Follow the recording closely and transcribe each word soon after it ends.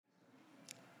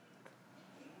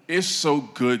It's so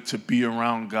good to be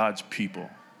around God's people.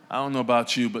 I don't know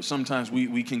about you, but sometimes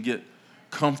we can get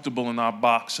comfortable in our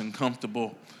box and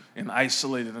comfortable and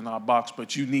isolated in our box,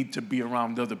 but you need to be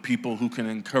around other people who can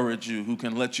encourage you, who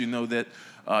can let you know that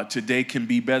today can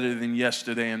be better than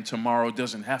yesterday and tomorrow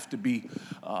doesn't have to be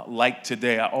like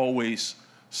today. I always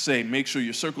say make sure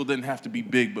your circle doesn't have to be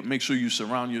big, but make sure you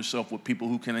surround yourself with people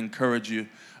who can encourage you,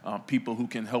 people who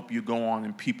can help you go on,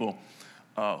 and people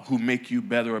who make you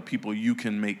better or people you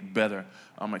can make better.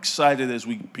 I'm excited as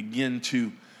we begin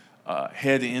to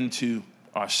head into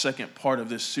our second part of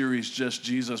this series, Just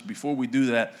Jesus. Before we do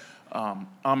that,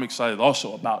 I'm excited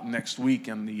also about next week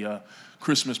and the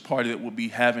Christmas party that we'll be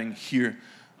having here.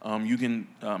 You can,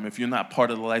 if you're not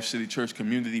part of the Life City Church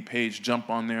community page, jump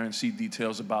on there and see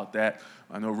details about that.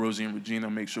 I know Rosie and Regina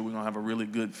make sure we're going to have a really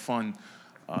good, fun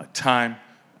time.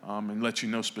 And let you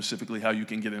know specifically how you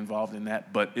can get involved in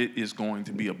that. But it is going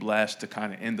to be a blast to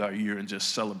kind of end our year and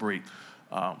just celebrate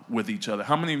with each other.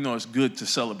 How many of you know it's good to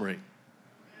celebrate?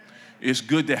 It's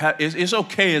good to have, it's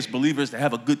okay as believers to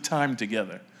have a good time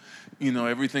together. You know,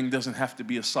 everything doesn't have to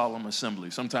be a solemn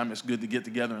assembly. Sometimes it's good to get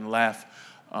together and laugh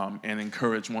and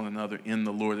encourage one another in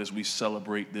the Lord as we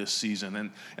celebrate this season.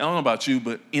 And I don't know about you,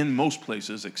 but in most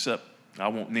places, except I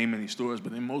won't name any stores,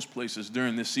 but in most places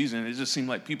during this season, it just seems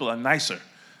like people are nicer.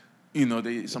 You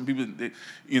know, some people,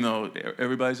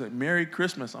 everybody's like, Merry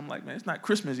Christmas. I'm like, man, it's not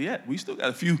Christmas yet. We still got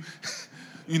a few,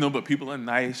 but people are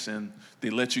nice and they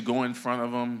let you go in front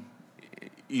of them,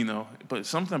 But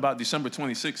something about December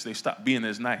 26th, they stopped being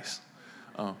as nice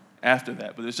after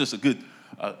that. But it's just a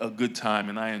good time,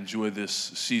 and I enjoy this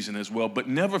season as well. But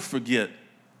never forget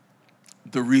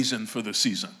the reason for the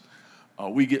season.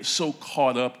 We get so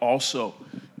caught up also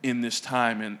in this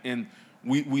time, and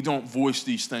we don't voice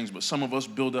these things, but some of us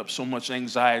build up so much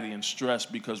anxiety and stress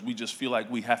because we just feel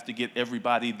like we have to get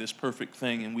everybody this perfect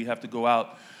thing, and we have to go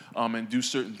out and do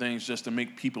certain things just to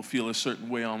make people feel a certain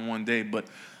way on one day. But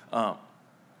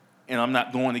and I'm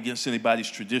not going against anybody's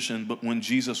tradition, but when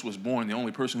Jesus was born, the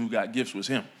only person who got gifts was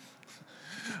him.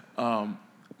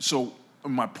 So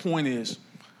my point is,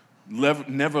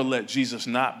 never let Jesus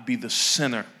not be the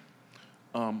center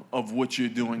of what you're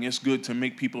doing. It's good to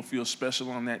make people feel special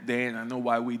on that day, and I know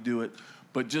why we do it,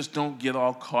 but just don't get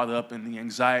all caught up in the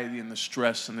anxiety and the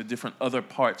stress and the different other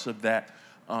parts of that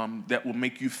that will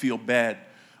make you feel bad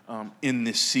in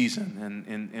this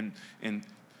season.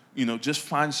 And just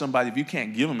find somebody. If you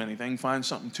can't give them anything, find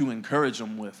something to encourage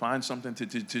them with. Find something to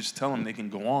just tell them they can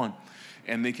go on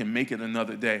and they can make it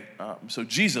another day. So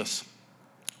Jesus,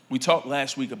 we talked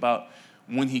last week about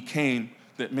when he came,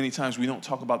 that many times we don't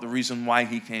talk about the reason why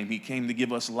he came. He came to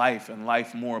give us life and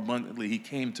life more abundantly. He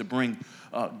came to bring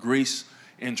grace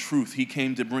and truth. He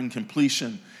came to bring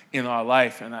completion in our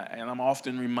life. And I'm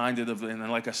often reminded of,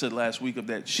 and like I said last week, of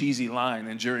that cheesy line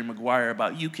in Jerry Maguire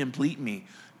about you complete me.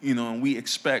 And we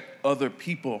expect other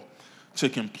people to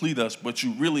complete us, but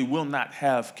you really will not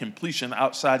have completion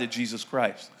outside of Jesus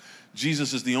Christ.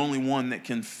 Jesus is the only one that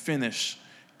can finish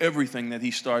everything that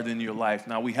he started in your life.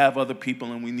 Now, we have other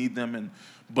people and we need them,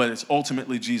 but it's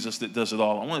ultimately Jesus that does it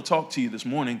all. I want to talk to you this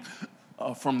morning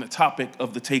from the topic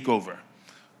of the takeover.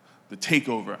 The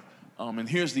takeover. And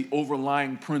here's the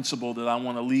overlying principle that I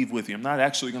want to leave with you. I'm not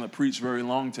actually going to preach very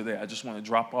long today. I just want to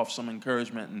drop off some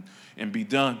encouragement and be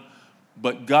done.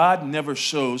 But God never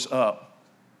shows up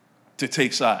to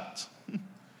take sides.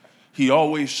 He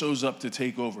always shows up to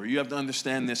take over. You have to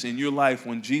understand this in your life.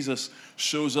 When Jesus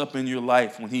shows up in your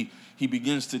life, when he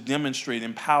begins to demonstrate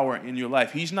and power in your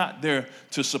life, he's not there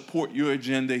to support your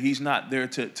agenda. He's not there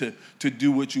to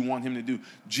do what you want him to do.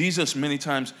 Jesus, many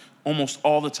times, almost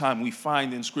all the time, we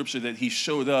find in Scripture that he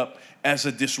showed up as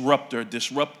a disruptor,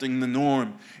 disrupting the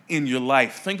norm in your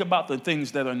life. Think about the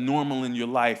things that are normal in your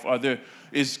life.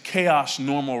 Is chaos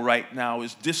normal right now?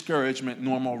 Is discouragement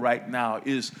normal right now?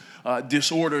 Is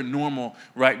disorder normal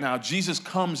right now? Jesus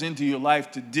comes into your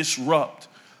life to disrupt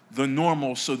the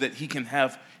normal so that he can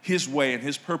have his way and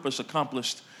his purpose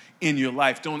accomplished in your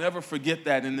life. Don't ever forget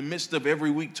that in the midst of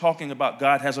every week talking about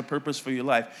God has a purpose for your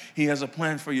life. He has a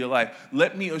plan for your life.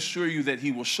 Let me assure you that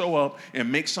he will show up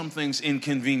and make some things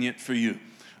inconvenient for you.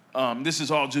 This is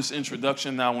all just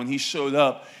introduction now. When he showed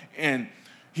up and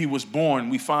he was born,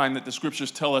 we find that the scriptures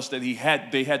tell us that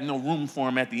they had no room for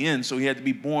him at the end, so he had to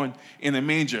be born in a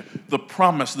manger. The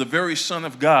promise, the very Son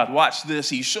of God, watch this,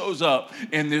 he shows up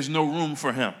and there's no room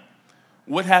for him.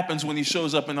 What happens when he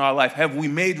shows up in our life? Have we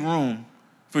made room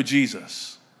for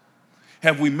Jesus?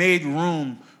 Have we made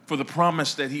room for the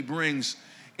promise that he brings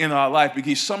in our life?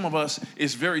 Because some of us,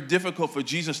 it's very difficult for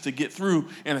Jesus to get through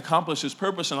and accomplish his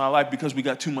purpose in our life because we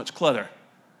got too much clutter.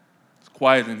 It's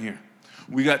quiet in here.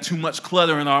 We got too much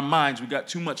clutter in our minds. We got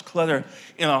too much clutter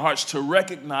in our hearts to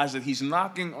recognize that he's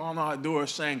knocking on our door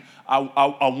saying, I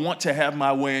want to have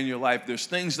my way in your life. There's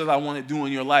things that I want to do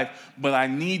in your life, but I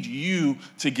need you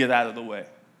to get out of the way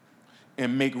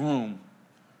and make room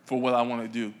for what I want to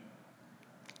do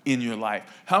in your life.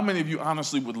 How many of you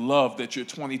honestly would love that your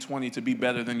 2020 to be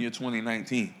better than your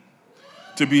 2019?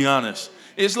 To be honest,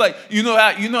 it's like you know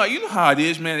how it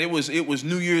is, man. It was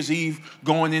New Year's Eve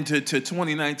going into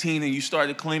 2019, and you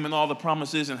started claiming all the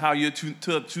promises and how your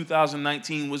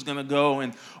 2019 was going to go,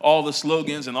 and all the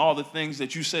slogans and all the things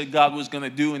that you said God was going to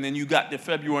do, and then you got to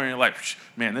February and you're like,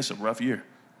 man, this is a rough year.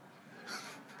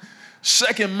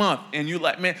 Second month, and you're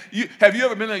like, man, have you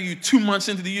ever been you 2 months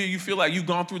into the year, you feel like you've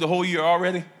gone through the whole year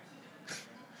already?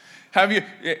 Have you?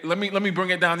 Let me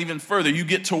bring it down even further. You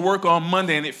get to work on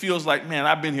Monday, and it feels like, man,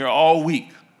 I've been here all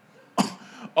week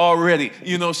already.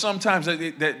 You know, sometimes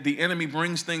that the enemy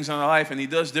brings things in our life, and he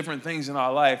does different things in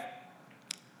our life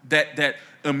that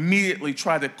immediately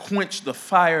try to quench the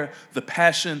fire, the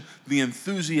passion, the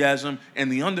enthusiasm,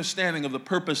 and the understanding of the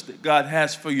purpose that God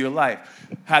has for your life.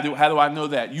 How do I know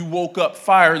that? You woke up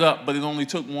fired up, but it only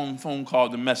took one phone call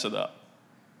to mess it up.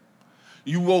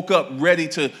 You woke up ready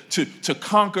to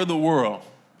conquer the world,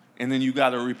 and then you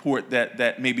got a report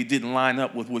that maybe didn't line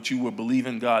up with what you were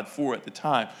believing God for at the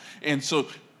time. And so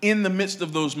in the midst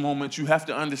of those moments, you have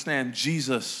to understand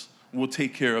Jesus will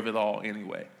take care of it all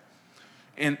anyway.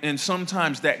 And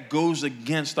sometimes that goes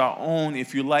against our own.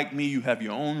 If you're like me, you have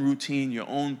your own routine, your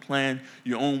own plan,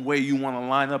 your own way you want to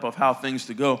line up of how things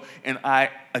to go. And I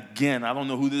don't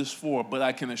know who this is for, but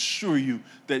I can assure you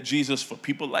that Jesus, for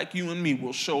people like you and me,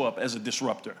 will show up as a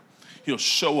disruptor. He'll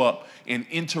show up and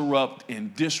interrupt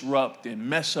and disrupt and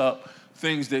mess up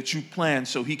things that you plan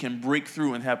so he can break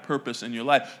through and have purpose in your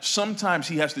life. Sometimes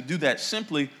he has to do that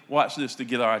simply, watch this, to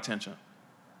get our attention.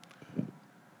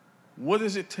 What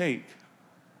does it take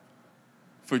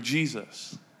for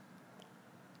Jesus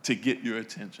to get your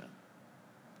attention?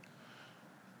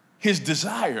 His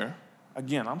desire,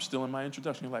 again, I'm still in my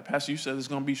introduction. You're like, Pastor, you said it's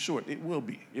going to be short. It will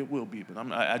be,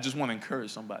 but I just want to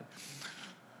encourage somebody.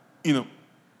 You know,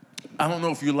 I don't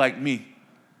know if you're like me,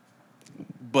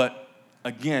 but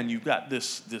again, you've got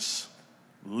this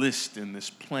list and this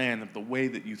plan of the way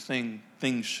that you think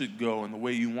things should go and the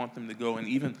way you want them to go, and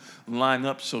even line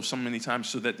up so many times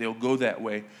so that they'll go that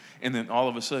way. And then all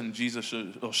of a sudden, Jesus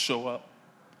will show up,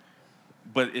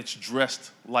 but it's dressed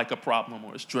like a problem,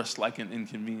 or it's dressed like an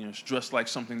inconvenience, dressed like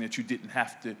something that you didn't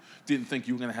think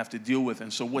you were going to have to deal with.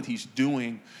 And so what he's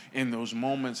doing in those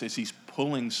moments is he's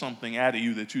pulling something out of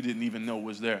you that you didn't even know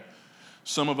was there.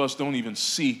 Some of us don't even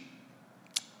see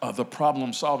the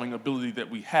problem-solving ability that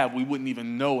we have. We wouldn't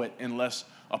even know it unless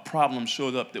a problem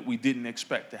showed up that we didn't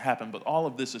expect to happen. But all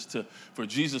of this is for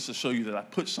Jesus to show you that I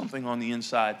put something on the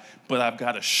inside, but I've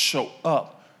got to show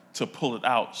up to pull it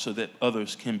out so that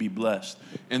others can be blessed.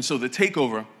 And so the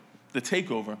takeover,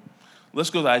 let's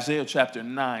go to Isaiah chapter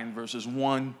 9, verses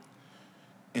 1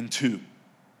 and 2.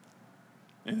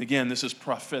 And again, this is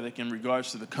prophetic in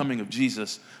regards to the coming of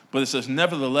Jesus. But it says,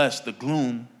 nevertheless, the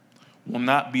gloom will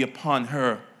not be upon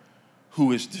her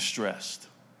who is distressed,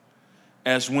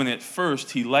 as when at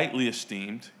first he lightly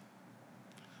esteemed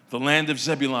the land of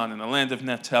Zebulun and the land of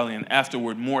Naphtali, and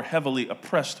afterward more heavily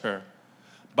oppressed her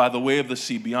by the way of the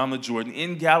sea beyond the Jordan,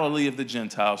 in Galilee of the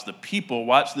Gentiles. The people,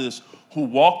 watch this, who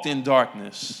walked in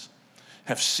darkness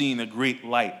have seen a great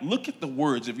light. Look at the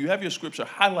words. If you have your scripture,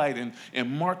 highlight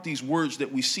and mark these words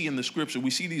that we see in the scripture. We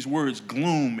see these words,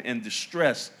 gloom and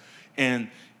distress and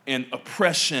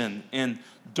oppression and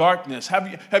darkness. Have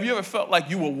you ever felt like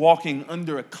you were walking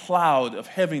under a cloud of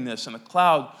heaviness and a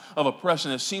cloud of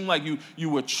oppression? It seemed like you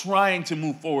were trying to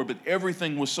move forward, but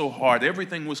everything was so hard.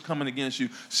 Everything was coming against you.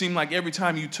 It seemed like every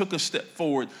time you took a step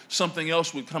forward, something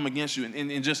else would come against you.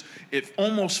 And just, it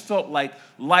almost felt like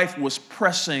life was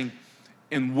pressing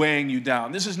and weighing you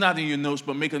down. This is not in your notes,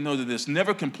 but make a note of this.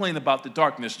 Never complain about the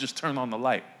darkness, just turn on the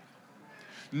light.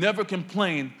 Never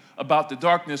complain about the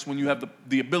darkness when you have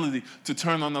the ability to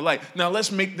turn on the light. Now,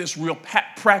 let's make this real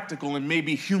practical and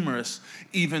maybe humorous.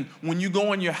 Even when you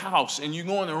go in your house and you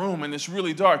go in a room and it's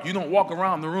really dark, you don't walk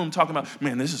around the room talking about,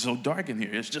 man, this is so dark in here.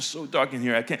 It's just so dark in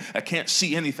here. I can't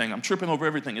see anything. I'm tripping over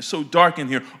everything. It's so dark in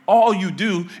here. All you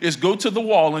do is go to the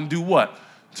wall and do what?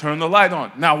 Turn the light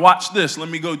on. Now watch this. Let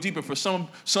me go deeper. For some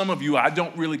of you, I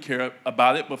don't really care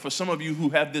about it, but for some of you who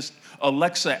have this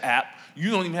Alexa app, you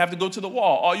don't even have to go to the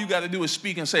wall. All you got to do is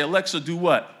speak and say, Alexa, do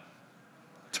what?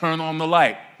 Turn on the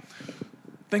light.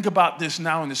 Think about this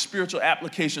now in the spiritual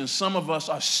application. Some of us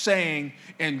are saying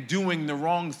and doing the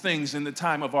wrong things in the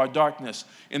time of our darkness,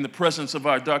 in the presence of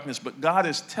our darkness. But God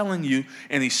is telling you,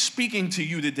 and He's speaking to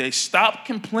you today, stop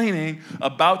complaining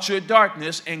about your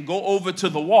darkness and go over to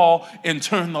the wall and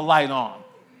turn the light on.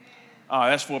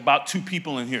 That's for about 2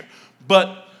 people in here.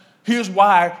 But here's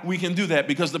why we can do that.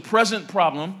 Because the present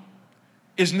problem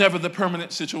is never the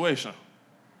permanent situation.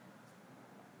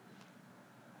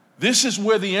 This is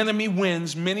where the enemy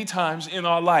wins many times in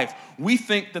our life. We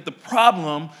think that the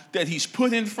problem that he's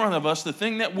put in front of us, the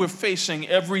thing that we're facing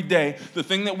every day, the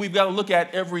thing that we've got to look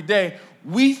at every day,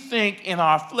 we think in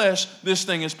our flesh this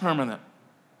thing is permanent.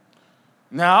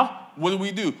 Now, what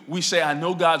do? We say, I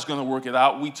know God's going to work it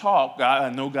out. We talk, God, I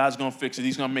know God's going to fix it.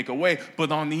 He's going to make a way.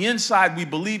 But on the inside, we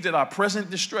believe that our present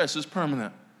distress is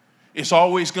permanent. It's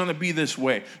always going to be this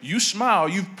way. You smile.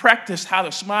 You've practiced how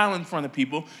to smile in front of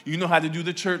people. You know how to do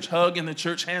the church hug and the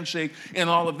church handshake and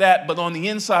all of that. But on the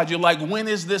inside, you're like, when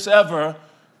is this ever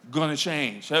going to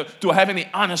change? Do I have any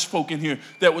honest folk in here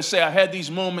that would say, I had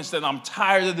these moments that I'm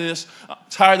tired of this. I'm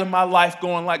tired of my life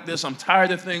going like this. I'm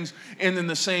tired of things ending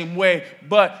the same way.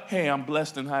 But, hey, I'm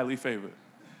blessed and highly favored.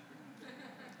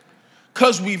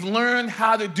 Because we've learned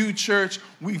how to do church.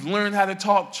 We've learned how to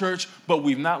talk church. But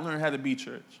we've not learned how to be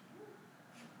church.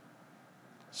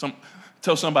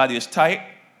 Tell somebody it's tight,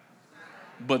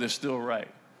 but it's still right.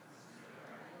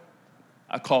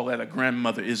 I call that a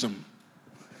grandmotherism.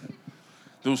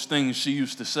 Those things she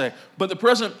used to say. But the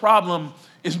present problem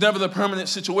is never the permanent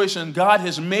situation. God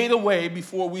has made a way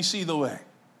before we see the way.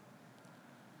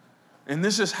 And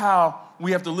this is how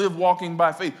we have to live walking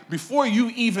by faith. Before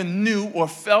you even knew or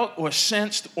felt or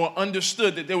sensed or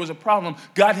understood that there was a problem,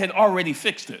 God had already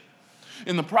fixed it.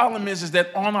 And the problem is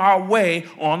that on our way,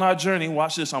 on our journey,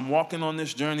 watch this, I'm walking on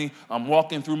this journey, I'm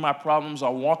walking through my problems,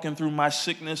 I'm walking through my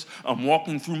sickness, I'm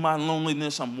walking through my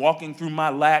loneliness, I'm walking through my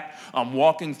lack, I'm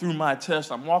walking through my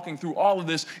test, I'm walking through all of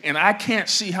this, and I can't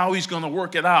see how He's going to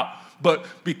work it out. But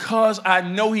because I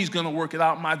know He's going to work it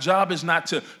out, my job is not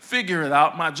to figure it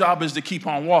out, my job is to keep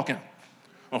on walking.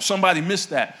 Oh, somebody missed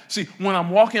that. See, when I'm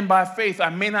walking by faith, I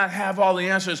may not have all the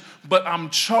answers, but I'm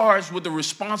charged with the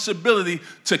responsibility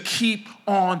to keep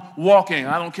on walking.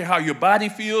 I don't care how your body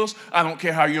feels. I don't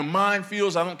care how your mind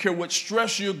feels. I don't care what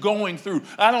stress you're going through.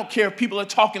 I don't care if people are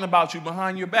talking about you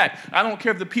behind your back. I don't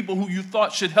care if the people who you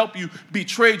thought should help you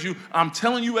betrayed you. I'm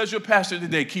telling you as your pastor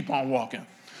today, keep on walking.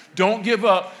 Don't give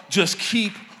up. Just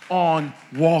keep on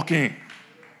walking.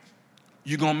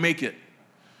 You're going to make it.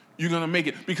 You're going to make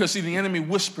it. Because, see, the enemy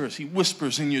whispers. He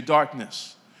whispers in your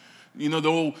darkness. You know,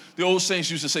 the old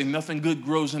saints used to say, nothing good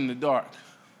grows in the dark.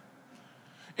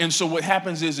 And so what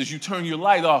happens is you turn your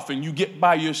light off and you get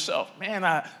by yourself. Man,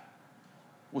 I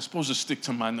was supposed to stick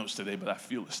to my notes today, but I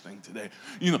feel this thing today.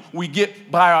 You know, we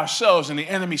get by ourselves and the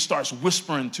enemy starts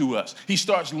whispering to us. He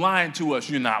starts lying to us.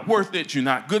 You're not worth it. You're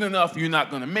not good enough. You're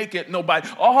not going to make it. Nobody.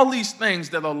 All these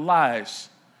things that are lies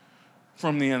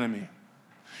from the enemy.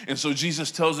 And so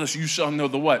Jesus tells us you shall know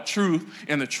the what? Truth,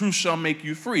 and the truth shall make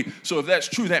you free. So if that's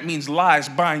true, that means lies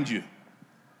bind you.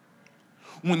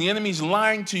 When the enemy's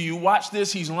lying to you, watch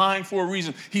this, he's lying for a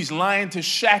reason. He's lying to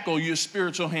shackle your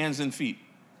spiritual hands and feet.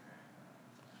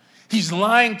 He's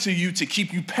lying to you to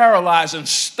keep you paralyzed and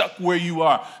stuck where you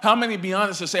are. How many, be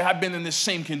honest, and say, I've been in this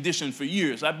same condition for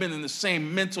years. I've been in the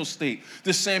same mental state,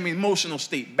 the same emotional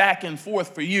state, back and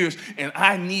forth for years, and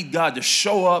I need God to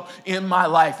show up in my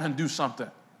life and do something.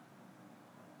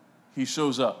 He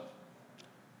shows up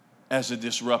as a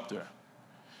disruptor.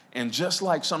 And just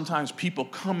like sometimes people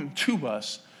come to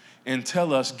us and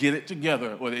tell us, get it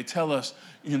together, or they tell us,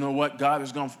 you know what, God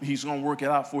is He's going to work it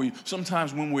out for you.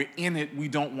 Sometimes when we're in it, we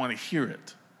don't want to hear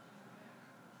it.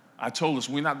 I told us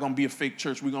we're not going to be a fake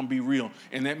church. We're going to be real.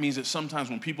 And that means that sometimes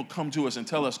when people come to us and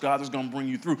tell us God is going to bring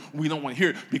you through, we don't want to hear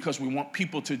it because we want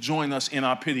people to join us in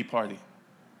our pity party.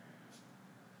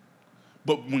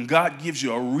 But when God gives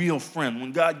you a real friend,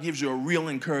 when God gives you a real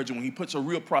encouragement, when He puts a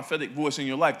real prophetic voice in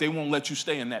your life, they won't let you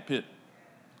stay in that pit.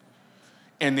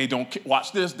 And they don't,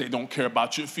 watch this, they don't care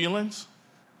about your feelings.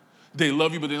 They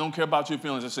love you, but they don't care about your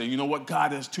feelings. They say, you know what,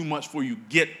 God has too much for you.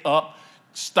 Get up,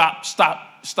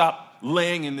 stop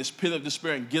laying in this pit of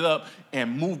despair and get up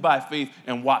and move by faith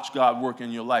and watch God work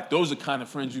in your life. Those are the kind of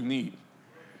friends you need.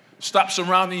 Stop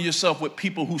surrounding yourself with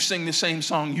people who sing the same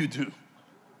song you do.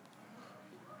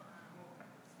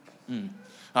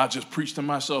 I just preached to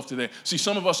myself today. See,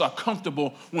 some of us are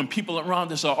comfortable when people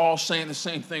around us are all saying the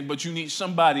same thing, but you need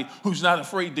somebody who's not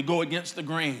afraid to go against the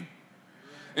grain.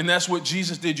 And that's what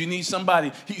Jesus did. You need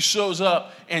somebody. He shows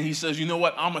up and He says, you know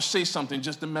what, I'm going to say something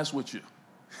just to mess with you.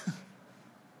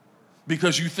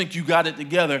 because you think you got it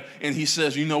together, and he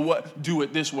says, you know what, do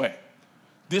it this way.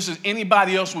 This is,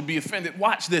 anybody else would be offended.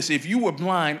 Watch this. If you were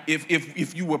blind,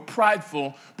 if you were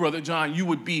prideful, Brother John, you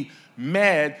would be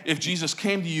mad if Jesus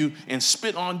came to you and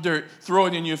spit on dirt, throw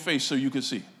it in your face so you could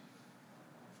see.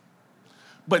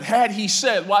 But had he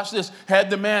said, watch this, had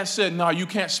the man said, no, you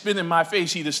can't spit in my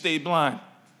face, he'd have stayed blind.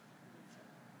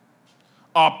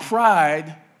 Our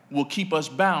pride will keep us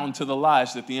bound to the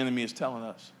lies that the enemy is telling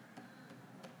us.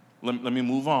 Let me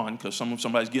move on, because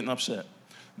somebody's getting upset.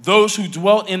 Those who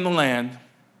dwelt in the land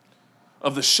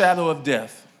of the shadow of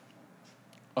death,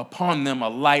 upon them a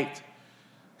light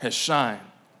has shined.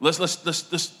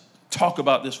 Let's talk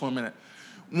about this for a minute.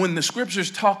 When the scriptures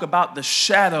talk about the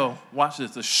shadow, watch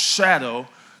this, the shadow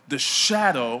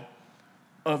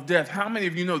of death. How many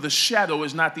of you know the shadow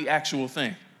is not the actual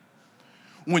thing?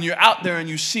 When you're out there and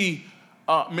you see,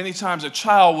 many times a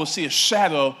child will see a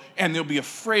shadow and they'll be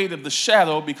afraid of the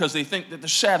shadow because they think that the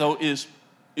shadow is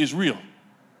real.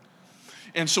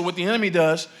 And so what the enemy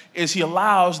does is he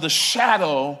allows the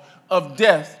shadow of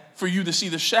death for you to see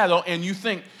the shadow, and you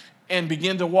think and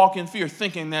begin to walk in fear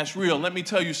thinking that's real. Let me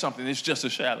tell you something. It's just a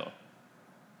shadow.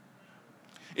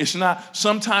 It's not,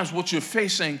 sometimes what you're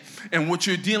facing and what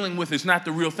you're dealing with is not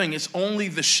the real thing. It's only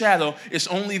the shadow. It's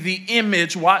only the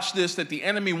image, watch this, that the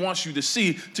enemy wants you to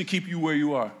see to keep you where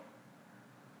you are.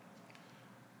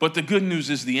 But the good news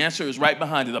is the answer is right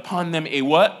behind it. Upon them a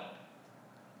what?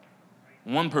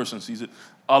 One person sees it.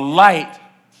 A light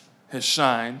has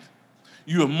shined.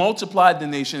 You have multiplied the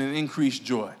nation and increased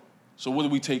joy. So what do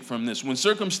we take from this? When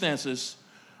circumstances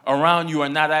around you are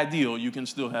not ideal, you can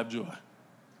still have joy.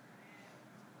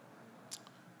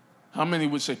 How many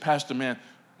would say, Pastor, man,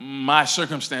 my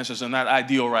circumstances are not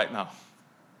ideal right now?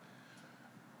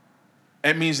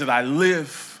 It means that I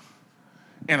live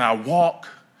and I walk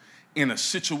in a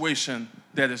situation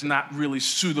that is not really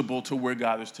suitable to where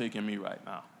God is taking me right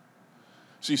now.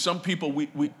 See, some people,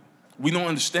 we don't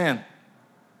understand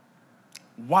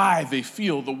why they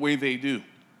feel the way they do.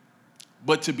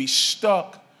 But to be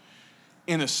stuck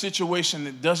in a situation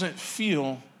that doesn't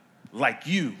feel like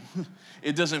you,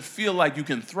 it doesn't feel like you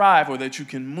can thrive or that you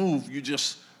can move, you're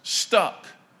just stuck.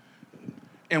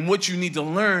 And what you need to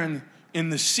learn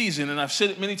in this season, and I've said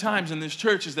it many times in this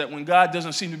church, is that when God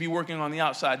doesn't seem to be working on the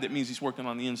outside, that means he's working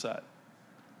on the inside.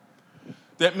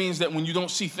 That means that when you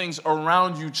don't see things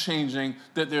around you changing,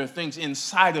 that there are things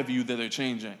inside of you that are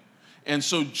changing. And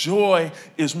so joy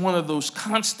is one of those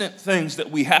constant things that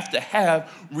we have to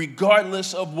have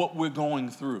regardless of what we're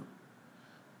going through.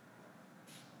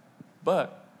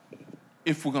 But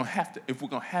if we're going to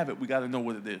have it, we got to know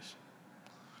what it is.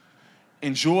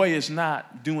 And joy is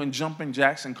not doing jumping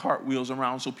jacks and cartwheels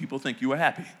around so people think you are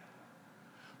happy.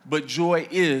 But joy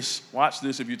is, watch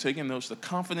this if you're taking notes, the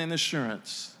confident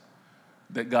assurance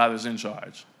that God is in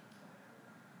charge.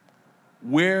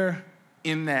 Where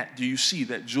in that do you see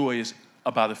that joy is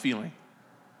about a feeling?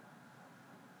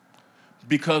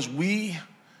 Because we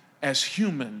as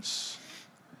humans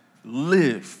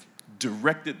live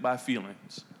directed by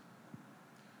feelings.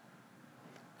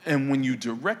 And when you're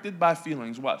directed by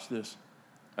feelings, watch this.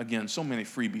 Again, so many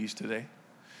freebies today.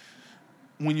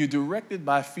 When you're directed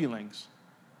by feelings,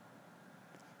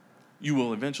 you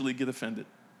will eventually get offended.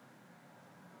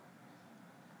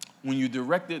 When you're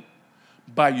directed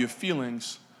by your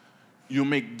feelings, you'll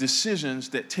make decisions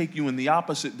that take you in the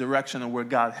opposite direction of where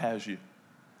God has you.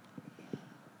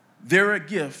 They're a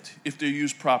gift if they're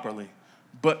used properly.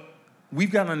 But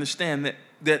we've got to understand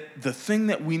that the thing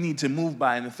that we need to move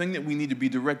by and the thing that we need to be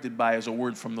directed by is a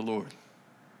word from the Lord.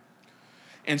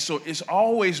 And so it's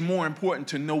always more important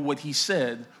to know what he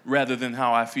said rather than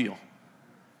how I feel.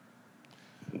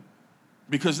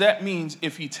 Because that means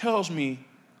if he tells me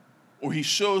or he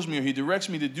shows me or he directs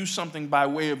me to do something by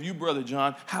way of you, Brother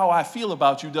John, how I feel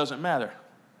about you doesn't matter.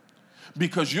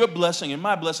 Because your blessing and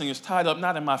my blessing is tied up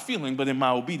not in my feeling, but in my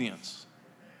obedience.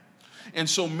 And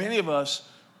so many of us,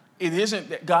 it isn't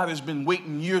that God has been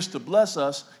waiting years to bless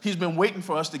us. He's been waiting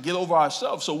for us to get over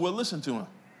ourselves so we'll listen to him.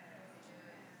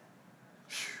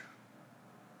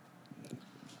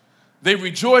 They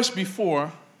rejoice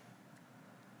before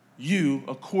you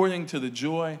according to the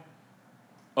joy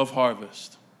of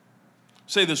harvest.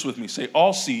 Say this with me. Say,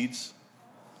 all seeds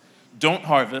don't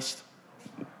harvest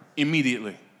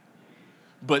immediately,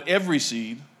 but every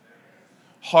seed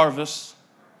harvests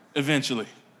eventually.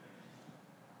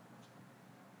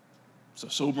 It's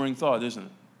a sobering thought, isn't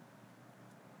it?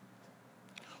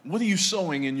 What are you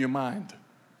sowing in your mind?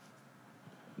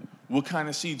 What kind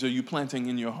of seeds are you planting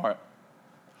in your heart?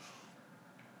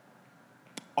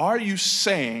 Are you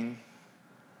saying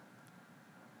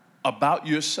about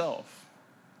yourself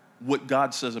what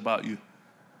God says about you?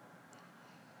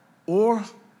 Or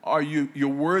are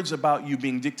your words about you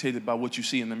being dictated by what you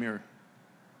see in the mirror?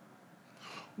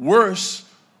 Worse,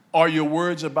 are your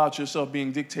words about yourself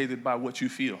being dictated by what you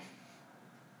feel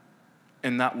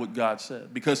and not what God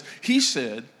said? Because he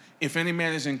said, if any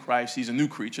man is in Christ, he's a new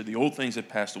creature. The old things have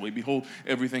passed away. Behold,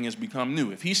 everything has become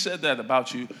new. If he said that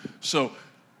about you, so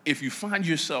if you find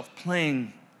yourself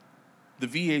playing the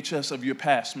VHS of your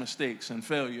past mistakes and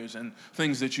failures and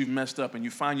things that you've messed up, and you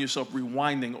find yourself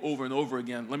rewinding over and over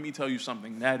again, let me tell you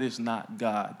something, that is not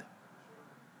God.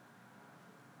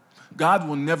 God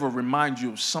will never remind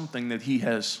you of something that he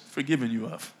has forgiven you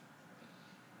of.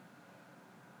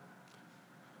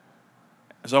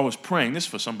 As I was praying, this is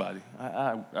for somebody.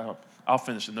 I'll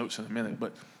finish the notes in a minute,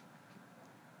 but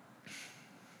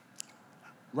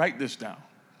write this down.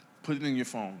 Put it in your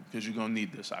phone because you're going to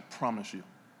need this, I promise you.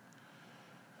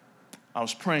 I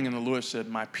was praying and the Lord said,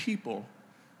 my people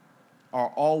are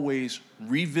always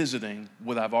revisiting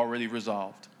what I've already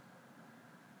resolved.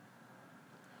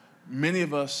 Many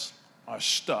of us are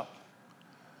stuck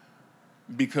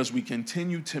because we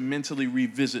continue to mentally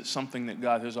revisit something that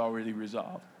God has already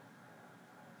resolved.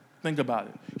 Think about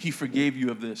it. He forgave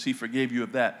you of this. He forgave you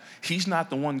of that. He's not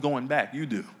the one going back. You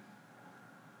do.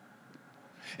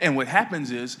 And what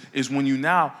happens is when you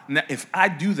now, if I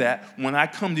do that, when I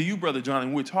come to you, Brother John,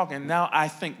 and we're talking, now I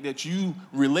think that you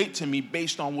relate to me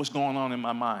based on what's going on in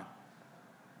my mind.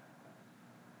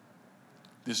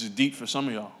 This is deep for some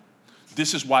of y'all.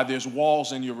 This is why there's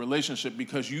walls in your relationship,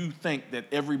 because you think that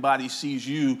everybody sees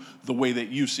you the way that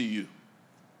you see you.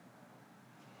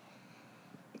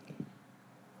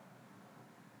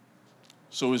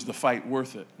 So is the fight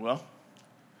worth it? Well,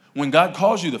 when God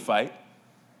calls you to fight,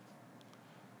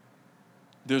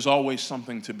 there's always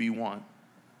something to be won.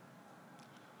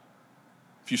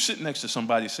 If you sit next to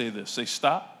somebody, say this. Say,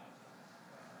 stop.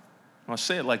 I'll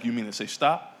say it like you mean it. Say,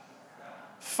 stop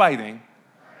fighting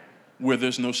where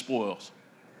there's no spoils.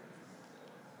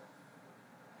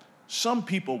 Some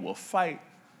people will fight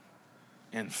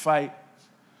and fight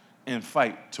and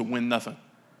fight to win nothing.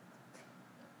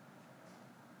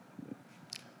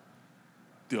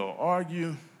 They'll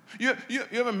argue. You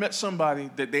ever met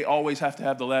somebody that they always have to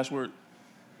have the last word?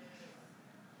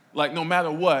 Like no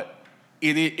matter what,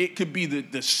 it could be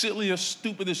the silliest,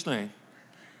 stupidest thing,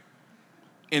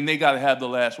 and they got to have the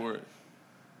last word.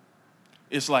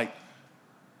 It's like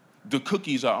the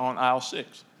cookies are on aisle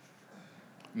 6.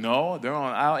 No, they're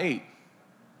on aisle 8.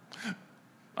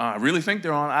 I really think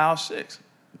they're on aisle 6.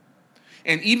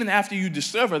 And even after you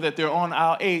discover that they're on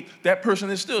aisle 8, that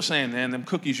person is still saying, man, them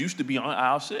cookies used to be on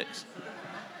aisle 6.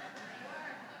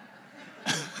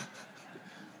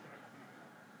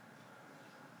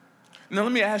 Now,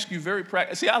 let me ask you very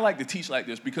practically. See, I like to teach like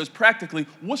this because practically,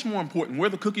 what's more important, where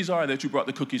the cookies are or that you brought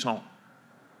the cookies home?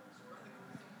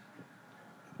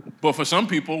 But for some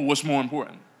people, what's more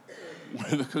important?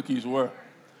 Where the cookies were.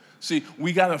 See,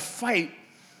 we got to fight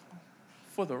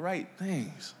for the right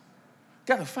things.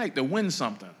 Got to fight to win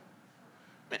something.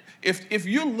 If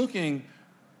you're looking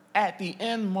at the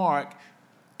end mark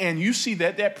and you see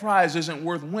that prize isn't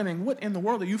worth winning, what in the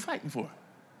world are you fighting for?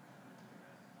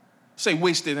 Say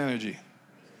wasted energy.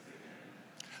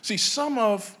 See, some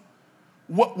of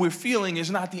what we're feeling is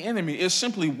not the enemy. It's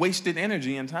simply wasted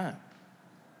energy and time.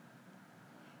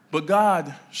 But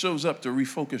God shows up to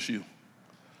refocus you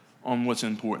on what's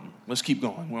important. Let's keep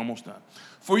going. We're almost done.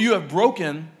 For you have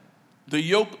broken the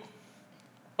yoke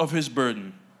of his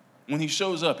burden. When he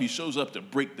shows up to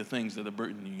break the things that are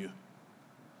burdening you.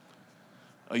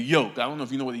 A yoke, I don't know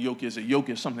if you know what a yoke is. A yoke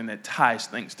is something that ties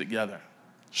things together.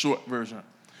 Short version.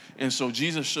 And so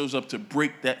Jesus shows up to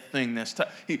break that thing that's tied.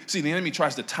 See, the enemy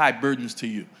tries to tie burdens to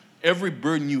you. Every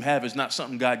burden you have is not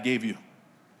something God gave you.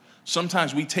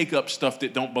 Sometimes we take up stuff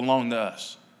that don't belong to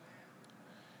us.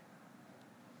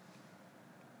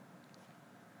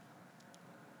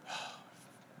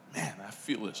 Man, I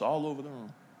feel this all over the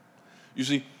room. You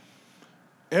see,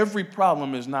 every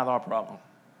problem is not our problem.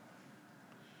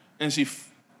 And see,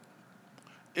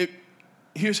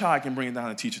 here's how I can bring it down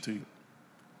and teach it to you.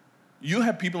 You'll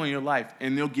have people in your life,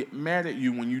 and they'll get mad at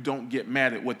you when you don't get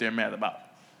mad at what they're mad about.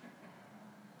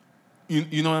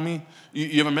 You know what I mean?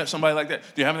 You ever met somebody like that?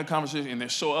 They're having a conversation, and they're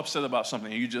so upset about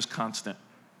something, and you're just constant.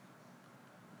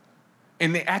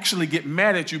 And they actually get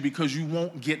mad at you because you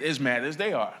won't get as mad as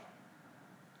they are.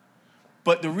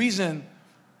 But the reason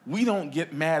we don't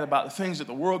get mad about the things that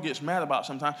the world gets mad about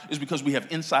sometimes is because we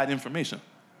have inside information.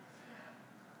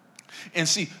 And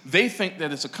see, they think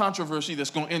that it's a controversy that's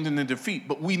going to end in a defeat.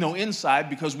 But we know inside,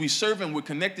 because we serve and we're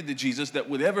connected to Jesus, that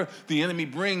whatever the enemy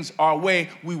brings our way,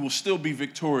 we will still be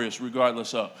victorious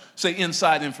regardless of. Say,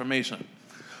 inside information.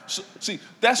 So, see,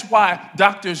 that's why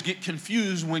doctors get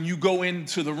confused when you go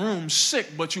into the room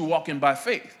sick, but you walk in by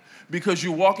faith. Because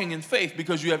you're walking in faith,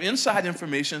 because you have inside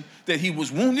information that he was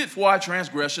wounded for our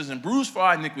transgressions and bruised for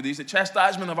our iniquities. The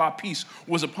chastisement of our peace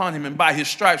was upon him, and by his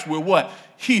stripes we're what?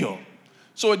 Healed.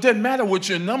 So it doesn't matter what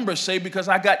your numbers say, because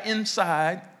I got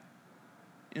inside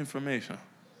information.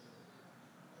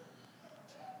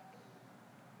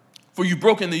 For you've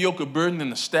broken the yoke of burden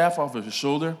and the staff off of his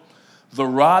shoulder, the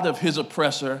rod of his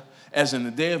oppressor, as in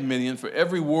the day of Midian, for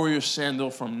every warrior's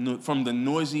sandal from the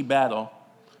noisy battle,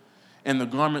 and the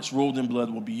garments rolled in blood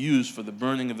will be used for the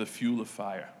burning of the fuel of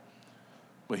fire.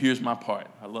 But here's my part.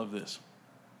 I love this.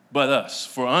 But us,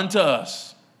 for unto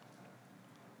us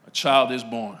a child is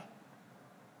born.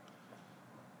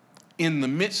 In the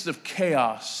midst of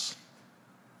chaos,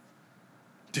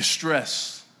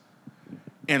 distress,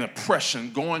 and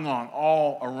oppression going on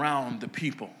all around the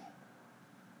people,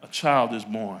 a child is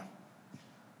born.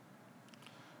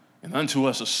 And unto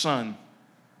us a son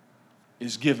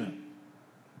is given.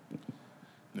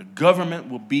 The government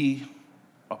will be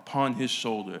upon his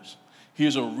shoulders.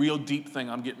 Here's a real deep thing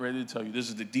I'm getting ready to tell you. This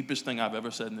is the deepest thing I've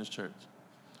ever said in this church.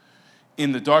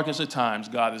 In the darkest of times,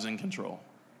 God is in control.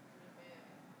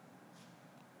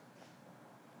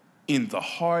 In the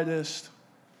hardest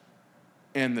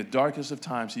and the darkest of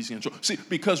times, he's in control. See,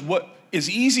 because what is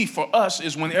easy for us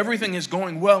is when everything is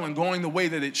going well and going the way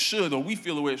that it should, or we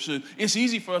feel the way it should, it's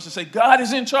easy for us to say, God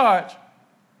is in charge.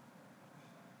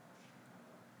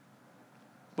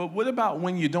 But what about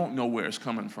when you don't know where it's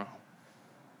coming from?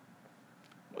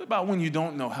 What about when you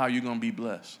don't know how you're going to be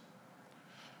blessed?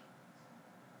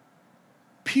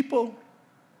 People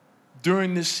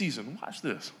during this season, watch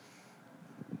this,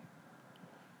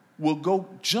 will go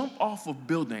jump off of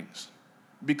buildings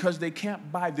because they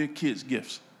can't buy their kids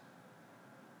gifts.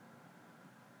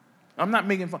 I'm not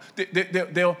making fun.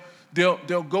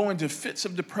 They'll go into fits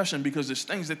of depression because there's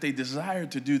things that they desire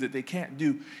to do that they can't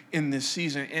do in this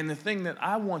season. And the thing that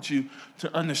I want you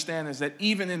to understand is that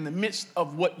even in the midst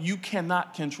of what you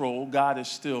cannot control, God is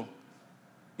still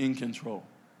in control.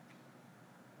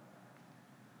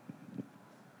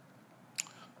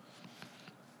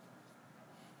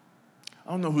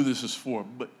 I don't know who this is for,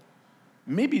 but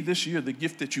maybe this year the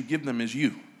gift that you give them is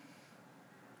you.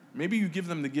 Maybe you give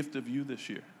them the gift of you this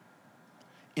year.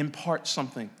 Impart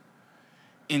something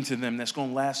into them that's going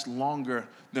to last longer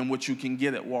than what you can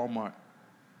get at Walmart.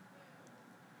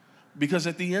 Because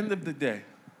at the end of the day,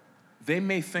 they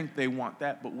may think they want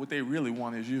that, but what they really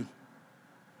want is you.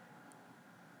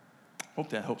 Hope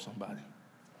that helps somebody.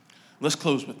 Let's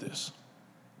close with this.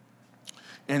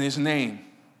 And his name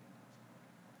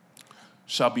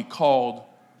shall be called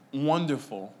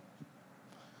Wonderful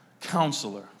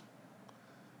Counselor.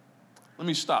 Let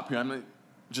me stop here. I'm going to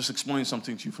just explain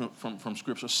something to you from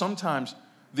Scripture. Sometimes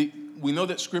we know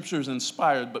that Scripture is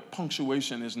inspired, but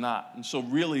punctuation is not. And so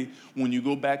really, when you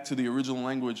go back to the original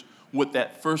language, what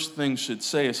that first thing should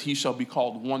say is, he shall be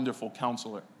called Wonderful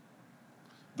Counselor.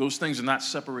 Those things are not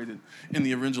separated in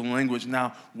the original language.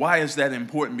 Now, why is that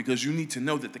important? Because you need to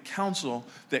know that the counsel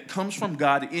that comes from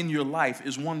God in your life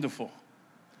is wonderful.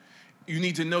 You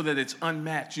need to know that it's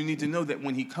unmatched. You need to know that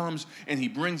when he comes and he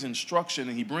brings instruction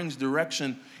and he brings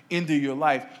direction into your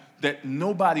life, that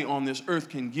nobody on this earth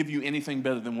can give you anything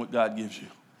better than what God gives you.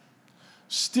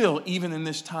 Still, even in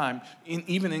this time,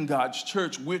 even in God's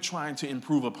church, we're trying to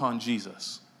improve upon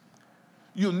Jesus.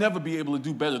 You'll never be able to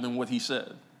do better than what he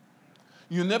said.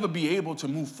 You'll never be able to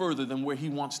move further than where he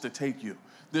wants to take you.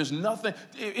 There's nothing,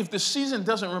 if the season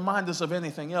doesn't remind us of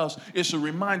anything else, it should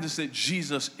remind us that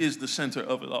Jesus is the center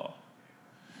of it all.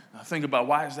 Now think about,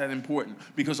 why is that important?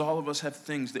 Because all of us have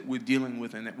things that we're dealing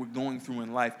with and that we're going through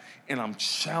in life. And I'm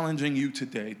challenging you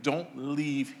today, don't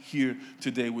leave here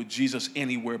today with Jesus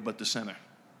anywhere but the center.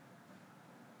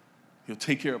 He'll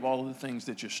take care of all of the things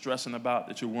that you're stressing about,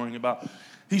 that you're worrying about.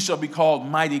 He shall be called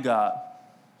Mighty God,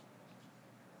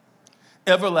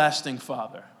 Everlasting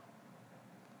Father,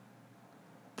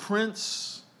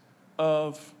 Prince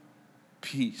of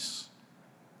Peace.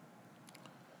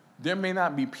 There may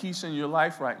not be peace in your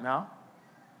life right now,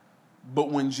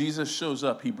 but when Jesus shows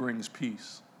up, he brings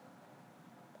peace.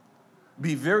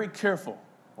 Be very careful.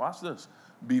 Watch this.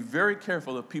 Be very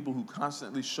careful of people who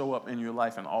constantly show up in your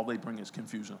life and all they bring is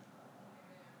confusion.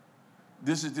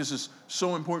 This is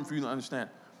so important for you to understand,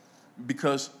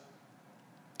 because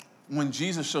when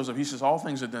Jesus shows up, he says all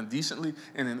things are done decently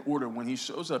and in order. When he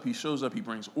shows up, he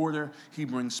brings order, he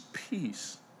brings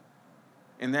peace.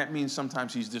 And that means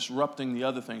sometimes he's disrupting the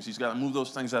other things. He's got to move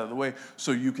those things out of the way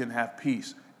so you can have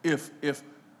peace. If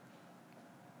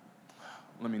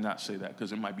let me not say that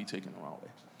because it might be taken the wrong way.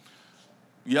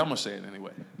 Yeah, I'm going to say it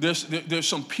anyway. There's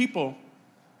some people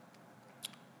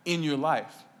in your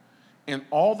life, and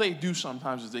all they do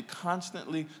sometimes is they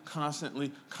constantly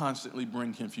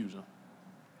bring confusion.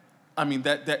 I mean,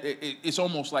 it's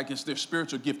almost like it's their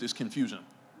spiritual gift is confusion.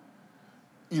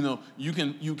 You know, you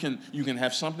can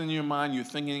have something in your mind, you're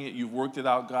thinking it, you've worked it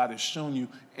out, God has shown you,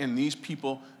 and these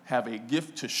people have a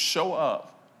gift to show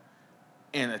up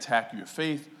and attack your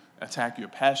faith, attack your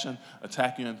passion,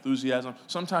 attack your enthusiasm.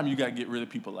 Sometimes you got to get rid of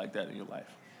people like that in your life.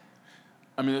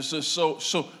 I mean, it's just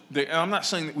and I'm not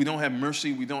saying that we don't have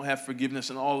mercy, we don't have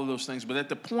forgiveness and all of those things, but at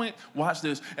the point, watch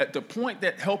this, at the point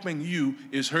that helping you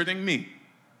is hurting me.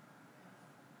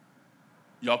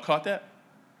 Y'all caught that?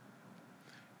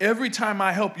 Every time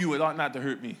I help you, it ought not to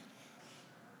hurt me.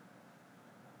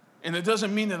 And it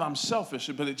doesn't mean that I'm selfish,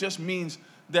 but it just means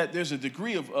that there's a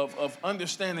degree of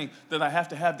understanding that I have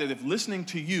to have, that if listening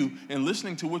to you and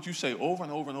listening to what you say over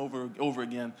and over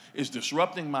again is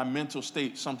disrupting my mental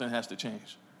state, something has to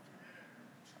change.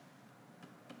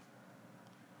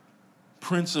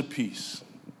 Prince of Peace.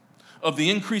 Of the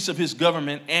increase of his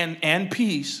government and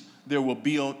peace, there will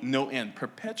be no end.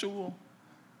 Perpetual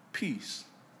peace.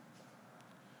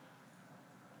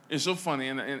 It's so funny,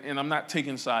 and I'm not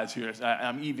taking sides here.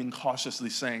 I'm even cautiously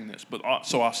saying this, but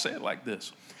so I'll say it like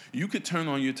this. You could turn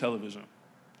on your television,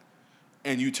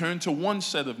 and you turn to one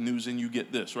set of news, and you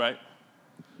get this, right?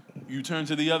 You turn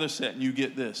to the other set, and you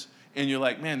get this. And you're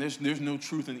like, man, there's no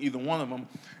truth in either one of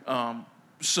them.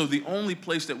 So the only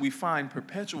place that we find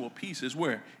perpetual peace is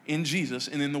where? In Jesus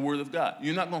and in the Word of God.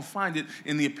 You're not going to find it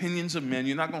in the opinions of men.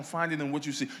 You're not going to find it in what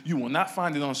you see. You will not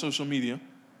find it on social media.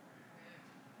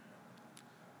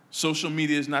 Social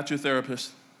media is not your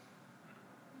therapist.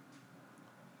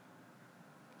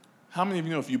 How many of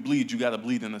you know if you bleed, you got to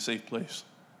bleed in a safe place?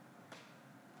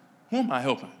 Who am I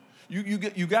helping? You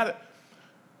got to.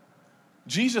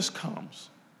 Jesus comes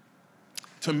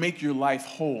to make your life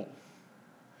whole.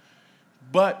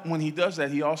 But when he does that,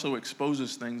 he also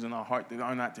exposes things in our heart that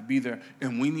are not to be there,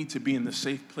 and we need to be in the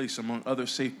safe place among other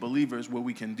safe believers where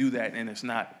we can do that, and it's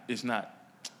not,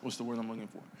 what's the word I'm looking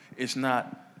for? It's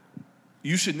not.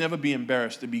 You should never be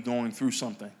embarrassed to be going through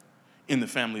something in the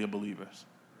family of believers.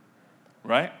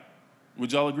 Right?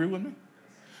 Would y'all agree with me?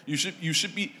 You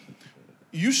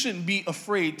shouldn't be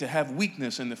afraid to have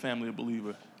weakness in the family of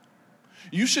believers.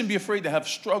 You shouldn't be afraid to have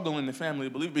struggle in the family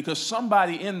of believers, because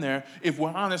somebody in there, if we're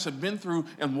honest, have been through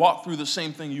and walked through the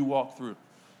same thing you walked through.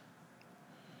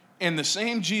 And the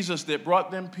same Jesus that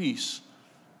brought them peace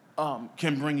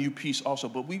can bring you peace also.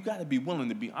 But we've got to be willing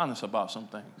to be honest about some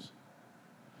things.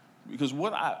 Because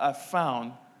what I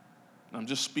found, and I'm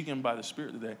just speaking by the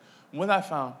Spirit today, what I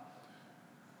found,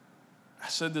 I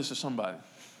said this to somebody.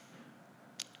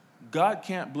 God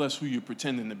can't bless who you're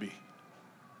pretending to be.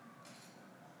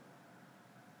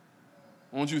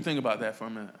 I want you to think about that for a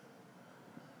minute.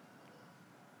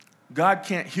 God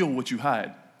can't heal what you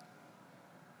hide.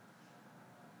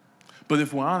 But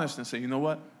if we're honest and say, you know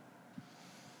what?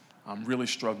 I'm really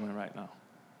struggling right now.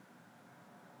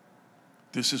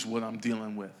 This is what I'm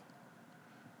dealing with.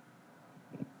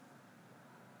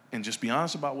 And just be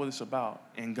honest about what it's about,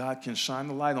 and God can shine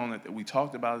the light on it that we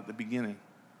talked about at the beginning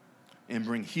and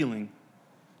bring healing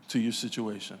to your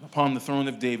situation. Upon the throne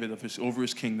of David over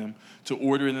his kingdom, to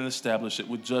order it and establish it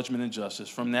with judgment and justice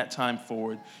from that time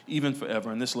forward, even forever.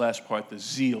 And this last part, the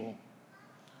zeal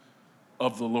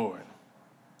of the Lord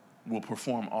will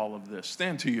perform all of this.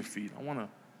 Stand to your feet. I want to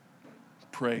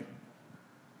pray.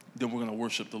 Then we're going to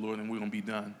worship the Lord, and we're going to be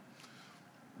done.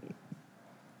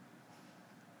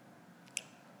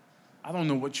 I don't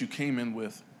know what you came in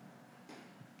with.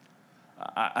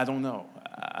 I don't know.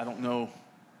 I don't know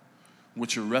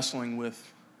what you're wrestling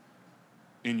with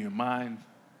in your mind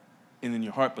and in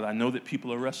your heart, but I know that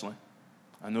people are wrestling.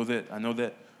 I know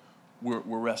that we're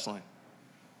wrestling.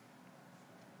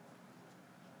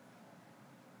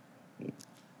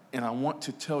 And I want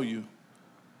to tell you,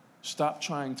 stop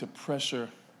trying to pressure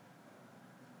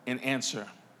an answer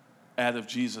out of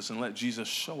Jesus and let Jesus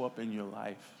show up in your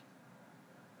life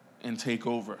and take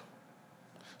over.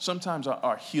 Sometimes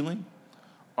our healing,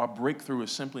 our breakthrough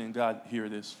is simply in God. Here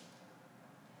it is.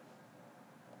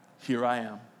 Here I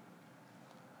am.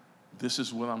 This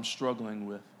is what I'm struggling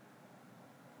with.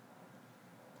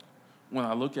 When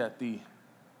I look at the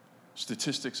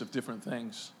statistics of different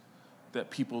things that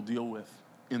people deal with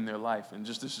in their life, and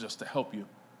this is just to help you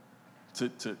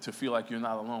to feel like you're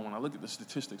not alone. When I look at the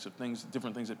statistics of things,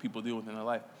 different things that people deal with in their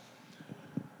life,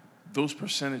 those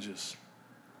percentages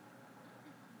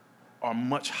are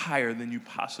much higher than you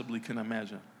possibly can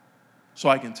imagine. So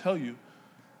I can tell you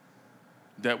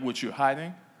that what you're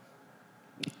hiding,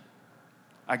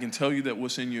 I can tell you that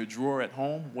what's in your drawer at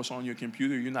home, what's on your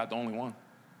computer, you're not the only one.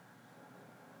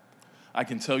 I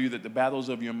can tell you that the battles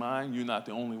of your mind, you're not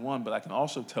the only one, but I can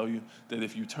also tell you that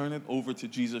if you turn it over to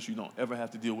Jesus, you don't ever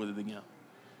have to deal with it again.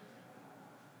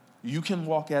 You can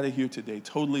walk out of here today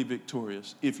totally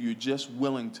victorious if you're just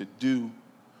willing to do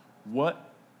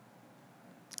what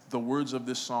the words of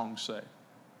this song say.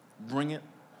 Bring it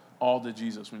all to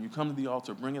Jesus. When you come to the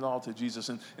altar, bring it all to Jesus.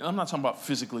 And I'm not talking about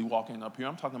physically walking up here.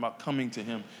 I'm talking about coming to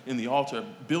him in the altar,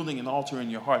 building an altar in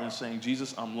your heart and saying,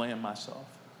 Jesus, I'm laying myself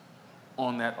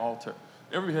on that altar.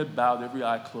 Every head bowed, every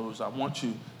eye closed. I want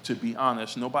you to be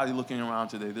honest. Nobody looking around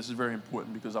today. This is very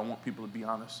important because I want people to be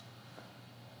honest.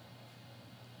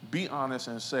 Be honest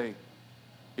and say,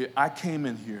 I came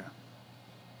in here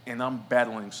and I'm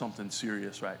battling something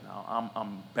serious right now.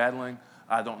 I'm battling.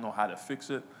 I don't know how to fix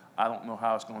it. I don't know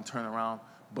how it's going to turn around,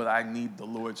 but I need the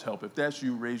Lord's help. If that's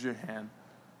you, raise your hand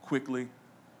quickly.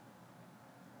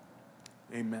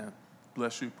 Amen.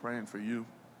 Bless you. Praying for you.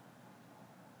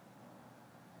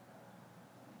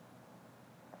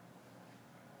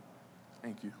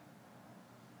 Thank you.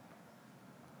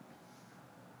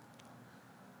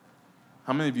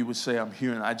 How many of you would say, I'm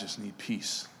here and I just need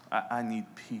peace? I need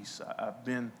peace.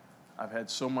 I've had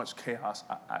so much chaos.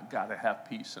 I got to have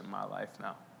peace in my life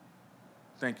now.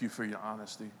 Thank you for your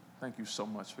honesty. Thank you so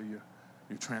much for your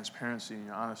transparency and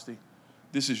your honesty.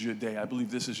 This is your day. I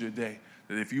believe this is your day.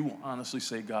 That if you will honestly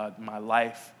say, God, my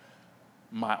life,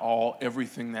 my all,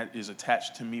 everything that is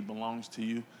attached to me belongs to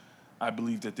you, I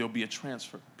believe that there'll be a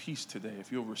transfer of peace today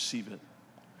if you'll receive it.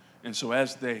 And so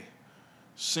as they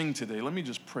sing today, let me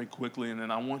just pray quickly, and then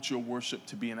I want your worship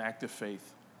to be an act of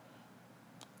faith.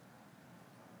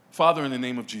 Father, in the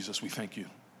name of Jesus, we thank you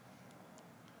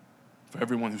for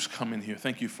everyone who's come in here.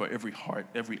 Thank you for every heart,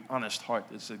 every honest heart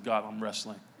that said, God, I'm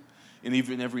wrestling. And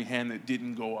even every hand that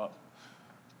didn't go up,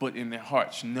 but in their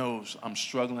hearts knows I'm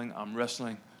struggling, I'm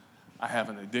wrestling. I have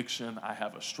an addiction, I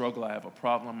have a struggle, I have a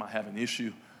problem, I have an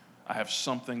issue. I have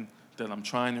something that I'm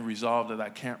trying to resolve that I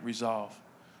can't resolve.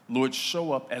 Lord,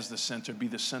 show up as the center. Be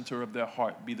the center of their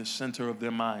heart. Be the center of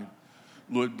their mind.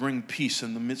 Lord, bring peace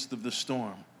in the midst of the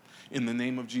storm. In the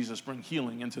name of Jesus, bring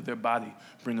healing into their body.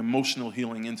 Bring emotional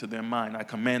healing into their mind. I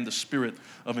command the spirit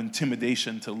of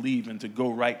intimidation to leave and to go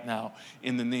right now.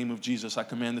 In the name of Jesus, I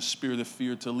command the spirit of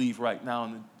fear to leave right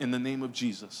now. In the name of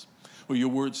Jesus. Where your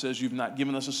word says you've not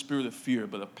given us a spirit of fear,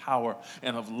 but of power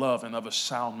and of love and of a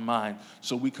sound mind.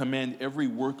 So we command every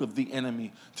work of the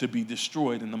enemy to be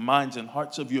destroyed in the minds and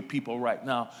hearts of your people right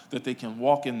now, that they can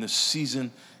walk in this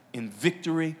season in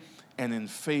victory and in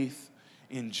faith.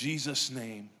 In Jesus'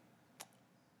 name.